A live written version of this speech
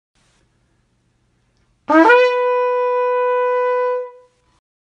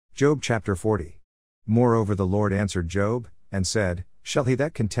Job chapter 40. Moreover the Lord answered Job, and said, Shall he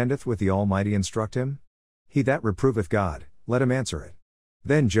that contendeth with the Almighty instruct him? He that reproveth God, let him answer it.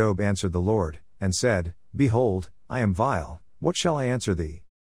 Then Job answered the Lord, and said, Behold, I am vile, what shall I answer thee?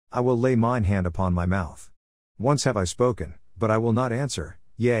 I will lay mine hand upon my mouth. Once have I spoken, but I will not answer,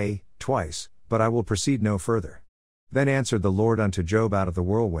 yea, twice, but I will proceed no further. Then answered the Lord unto Job out of the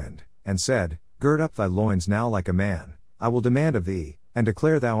whirlwind, and said, Gird up thy loins now like a man, I will demand of thee, and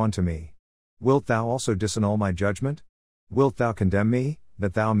declare thou unto me. Wilt thou also disannul my judgment? Wilt thou condemn me,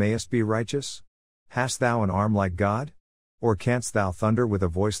 that thou mayest be righteous? Hast thou an arm like God? Or canst thou thunder with a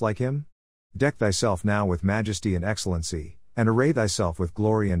voice like him? Deck thyself now with majesty and excellency, and array thyself with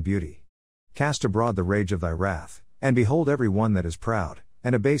glory and beauty. Cast abroad the rage of thy wrath, and behold every one that is proud,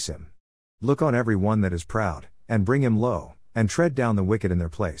 and abase him. Look on every one that is proud, and bring him low, and tread down the wicked in their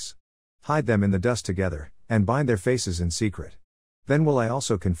place. Hide them in the dust together, and bind their faces in secret. Then will I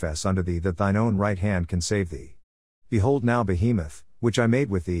also confess unto thee that thine own right hand can save thee. Behold now Behemoth, which I made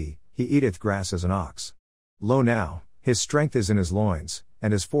with thee, he eateth grass as an ox. Lo now, his strength is in his loins,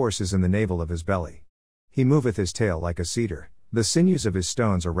 and his force is in the navel of his belly. He moveth his tail like a cedar, the sinews of his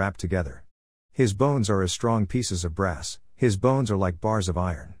stones are wrapped together. His bones are as strong pieces of brass, his bones are like bars of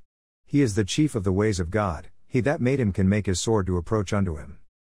iron. He is the chief of the ways of God, he that made him can make his sword to approach unto him.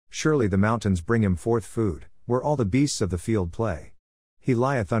 Surely the mountains bring him forth food, where all the beasts of the field play. He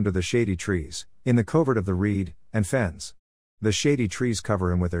lieth under the shady trees, in the covert of the reed, and fens. The shady trees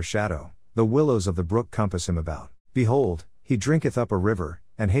cover him with their shadow, the willows of the brook compass him about. Behold, he drinketh up a river,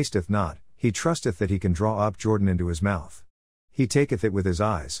 and hasteth not, he trusteth that he can draw up Jordan into his mouth. He taketh it with his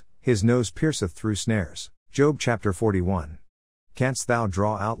eyes, his nose pierceth through snares. Job chapter 41. Canst thou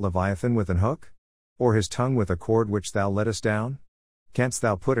draw out Leviathan with an hook? Or his tongue with a cord which thou lettest down? Canst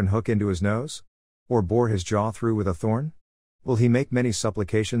thou put an hook into his nose? Or bore his jaw through with a thorn? Will he make many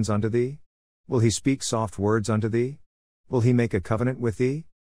supplications unto thee? Will he speak soft words unto thee? Will he make a covenant with thee?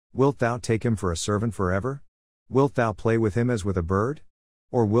 Wilt thou take him for a servant forever? Wilt thou play with him as with a bird?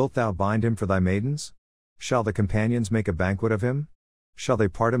 Or wilt thou bind him for thy maidens? Shall the companions make a banquet of him? Shall they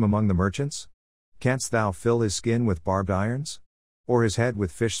part him among the merchants? Canst thou fill his skin with barbed irons? Or his head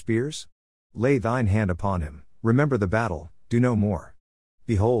with fish spears? Lay thine hand upon him, remember the battle, do no more.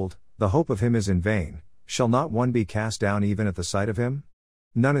 Behold, the hope of him is in vain, shall not one be cast down even at the sight of him?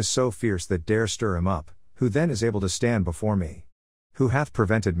 None is so fierce that dare stir him up, who then is able to stand before me? Who hath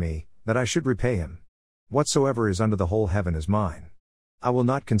prevented me, that I should repay him? Whatsoever is under the whole heaven is mine. I will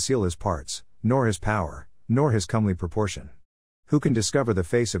not conceal his parts, nor his power, nor his comely proportion. Who can discover the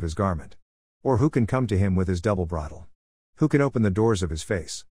face of his garment? Or who can come to him with his double bridle? Who can open the doors of his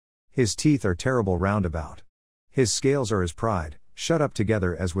face? His teeth are terrible round about. His scales are his pride, shut up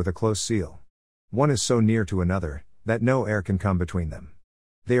together as with a close seal. One is so near to another, that no air can come between them.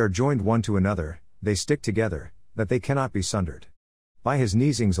 They are joined one to another, they stick together, that they cannot be sundered. By his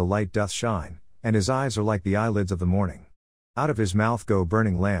neesings a light doth shine, and his eyes are like the eyelids of the morning. Out of his mouth go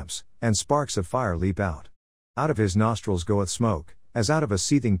burning lamps, and sparks of fire leap out. Out of his nostrils goeth smoke, as out of a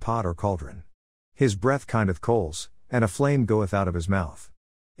seething pot or cauldron. His breath kindeth coals, and a flame goeth out of his mouth.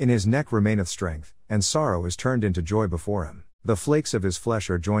 In his neck remaineth strength, and sorrow is turned into joy before him. The flakes of his flesh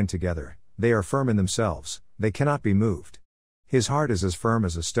are joined together, they are firm in themselves, they cannot be moved. His heart is as firm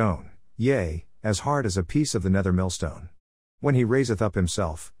as a stone, yea, as hard as a piece of the nether millstone. When he raiseth up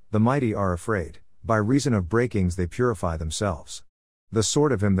himself, the mighty are afraid, by reason of breakings they purify themselves. The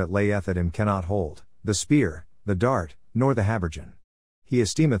sword of him that layeth at him cannot hold, the spear, the dart, nor the habergeon. He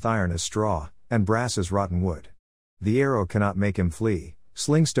esteemeth iron as straw, and brass as rotten wood. The arrow cannot make him flee,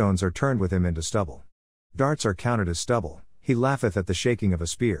 slingstones are turned with him into stubble. Darts are counted as stubble, he laugheth at the shaking of a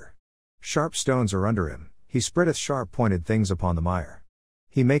spear. Sharp stones are under him, he spreadeth sharp-pointed things upon the mire.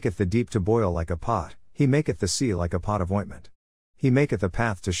 He maketh the deep to boil like a pot, he maketh the sea like a pot of ointment. He maketh a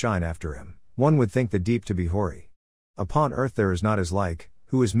path to shine after him, one would think the deep to be hoary. Upon earth there is not his like,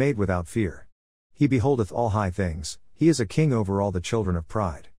 who is made without fear. He beholdeth all high things, he is a king over all the children of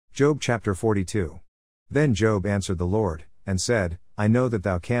pride. Job chapter 42. Then Job answered the Lord, and said, I know that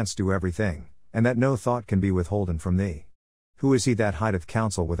thou canst do everything, and that no thought can be withholden from thee. Who is he that hideth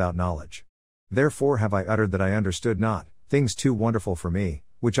counsel without knowledge? Therefore have I uttered that I understood not, things too wonderful for me,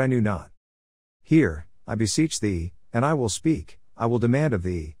 which I knew not. Hear, I beseech thee, and I will speak, I will demand of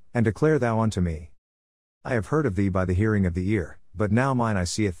thee, and declare thou unto me. I have heard of thee by the hearing of the ear, but now mine eye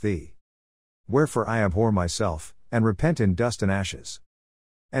seeth thee. Wherefore I abhor myself, and repent in dust and ashes.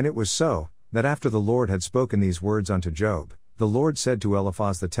 And it was so, that after the Lord had spoken these words unto Job, the Lord said to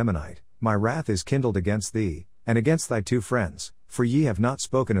Eliphaz the Temanite, My wrath is kindled against thee, and against thy two friends, for ye have not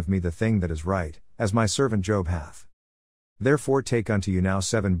spoken of me the thing that is right, as my servant Job hath. Therefore take unto you now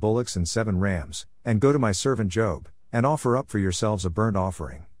 7 bullocks and 7 rams, and go to my servant Job, and offer up for yourselves a burnt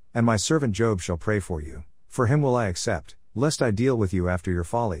offering, and my servant Job shall pray for you, for him will I accept, lest I deal with you after your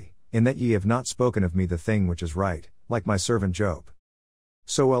folly, in that ye have not spoken of me the thing which is right, like my servant Job.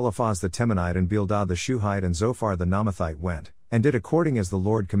 So Eliphaz the Temanite and Bildad the Shuhite and Zophar the Naamathite went, and did according as the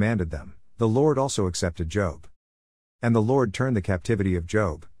Lord commanded them. The Lord also accepted Job. And the Lord turned the captivity of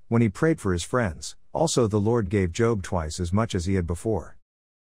Job, when he prayed for his friends. Also the Lord gave Job twice as much as he had before.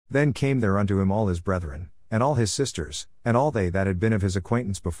 Then came there unto him all his brethren, and all his sisters, and all they that had been of his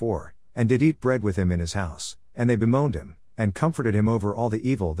acquaintance before, and did eat bread with him in his house, and they bemoaned him, and comforted him over all the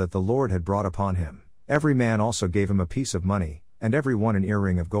evil that the Lord had brought upon him. Every man also gave him a piece of money, and every one an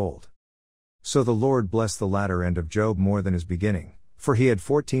earring of gold. So the Lord blessed the latter end of Job more than his beginning, for he had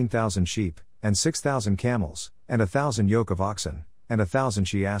 14,000 sheep, and 6,000 camels, and 1,000 yoke of oxen, and 1,000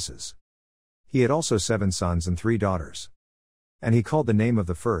 she-asses. He had also 7 sons and 3 daughters. And he called the name of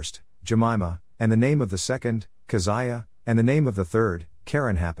the first, Jemimah, and the name of the second, Keziah, and the name of the third,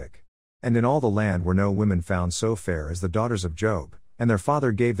 Karen-Happuch. And in all the land were no women found so fair as the daughters of Job, and their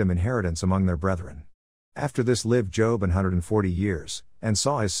father gave them inheritance among their brethren. After this lived Job 140 years, and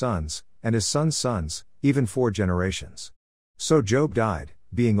saw his sons, and his sons' sons, even 4 generations. So Job died,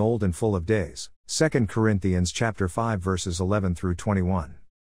 being old and full of days. 2 Corinthians chapter 5 verses 11 through 21.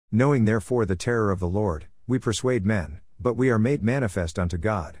 Knowing therefore the terror of the Lord, we persuade men, but we are made manifest unto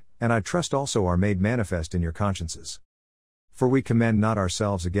God, and I trust also are made manifest in your consciences. For we commend not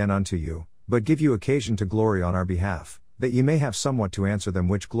ourselves again unto you, but give you occasion to glory on our behalf, that ye may have somewhat to answer them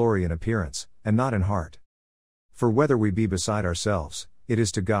which glory in appearance, and not in heart. For whether we be beside ourselves, it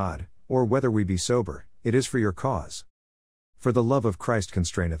is to God, or whether we be sober, it is for your cause. For the love of Christ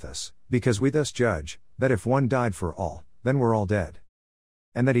constraineth us, because we thus judge, that if one died for all, then we're all dead.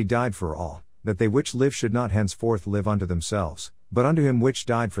 And that he died for all, that they which live should not henceforth live unto themselves, but unto him which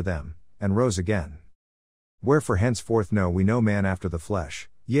died for them, and rose again. Wherefore henceforth know we no man after the flesh,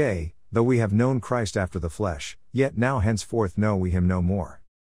 yea, though we have known Christ after the flesh, yet now henceforth know we him no more.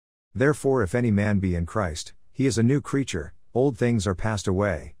 Therefore if any man be in Christ, he is a new creature, old things are passed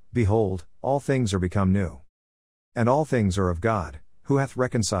away, behold, all things are become new. And all things are of God, who hath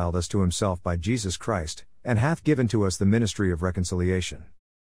reconciled us to himself by Jesus Christ, and hath given to us the ministry of reconciliation.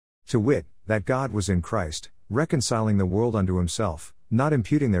 To wit, that God was in Christ, reconciling the world unto himself, not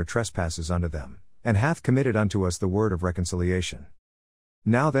imputing their trespasses unto them, and hath committed unto us the word of reconciliation.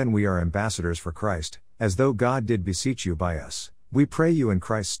 Now then we are ambassadors for Christ, as though God did beseech you by us. We pray you in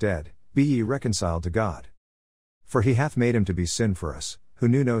Christ's stead, be ye reconciled to God. For he hath made him to be sin for us, who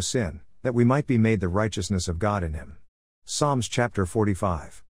knew no sin, that we might be made the righteousness of God in him. Psalms chapter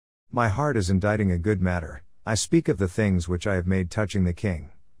 45. My heart is inditing a good matter, I speak of the things which I have made touching the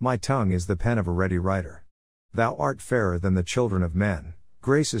King. My tongue is the pen of a ready writer. Thou art fairer than the children of men,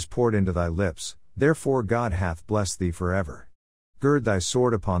 grace is poured into thy lips, therefore God hath blessed thee forever. Gird thy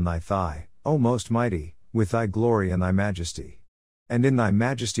sword upon thy thigh, O most mighty, with thy glory and thy majesty. And in thy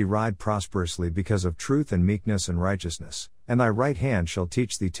majesty ride prosperously because of truth and meekness and righteousness, and thy right hand shall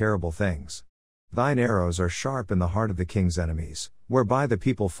teach thee terrible things. Thine arrows are sharp in the heart of the king's enemies, whereby the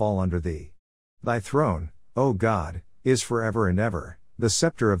people fall under thee. Thy throne, O God, is forever and ever, the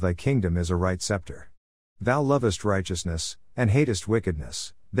scepter of thy kingdom is a right scepter. Thou lovest righteousness, and hatest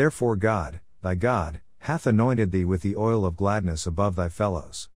wickedness, therefore God, thy God, hath anointed thee with the oil of gladness above thy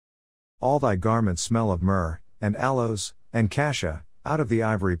fellows. All thy garments smell of myrrh, and aloes, and cassia, out of the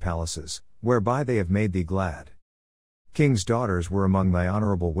ivory palaces, whereby they have made thee glad. King's daughters were among thy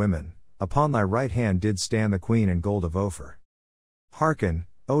honorable women, upon thy right hand did stand the queen in gold of Ophir. Hearken,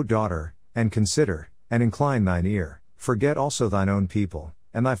 O daughter, and consider, and incline thine ear, forget also thine own people,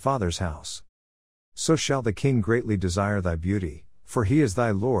 and thy father's house. So shall the king greatly desire thy beauty, for he is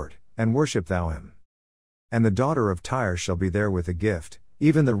thy Lord, and worship thou him. And the daughter of Tyre shall be there with a gift,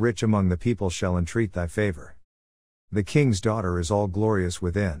 even the rich among the people shall entreat thy favor. The king's daughter is all glorious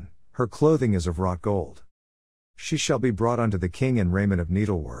within, her clothing is of wrought gold. She shall be brought unto the king in raiment of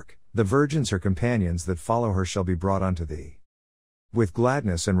needlework, the virgins her companions that follow her shall be brought unto thee. With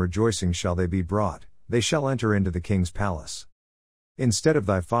gladness and rejoicing shall they be brought, they shall enter into the king's palace. Instead of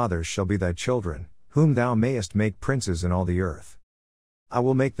thy fathers shall be thy children, whom thou mayest make princes in all the earth. I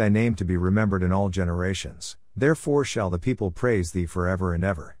will make thy name to be remembered in all generations, therefore shall the people praise thee forever and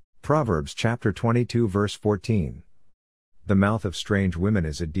ever. Proverbs chapter 22 verse 14. The mouth of strange women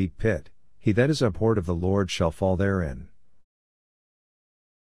is a deep pit, he that is abhorred of the Lord shall fall therein.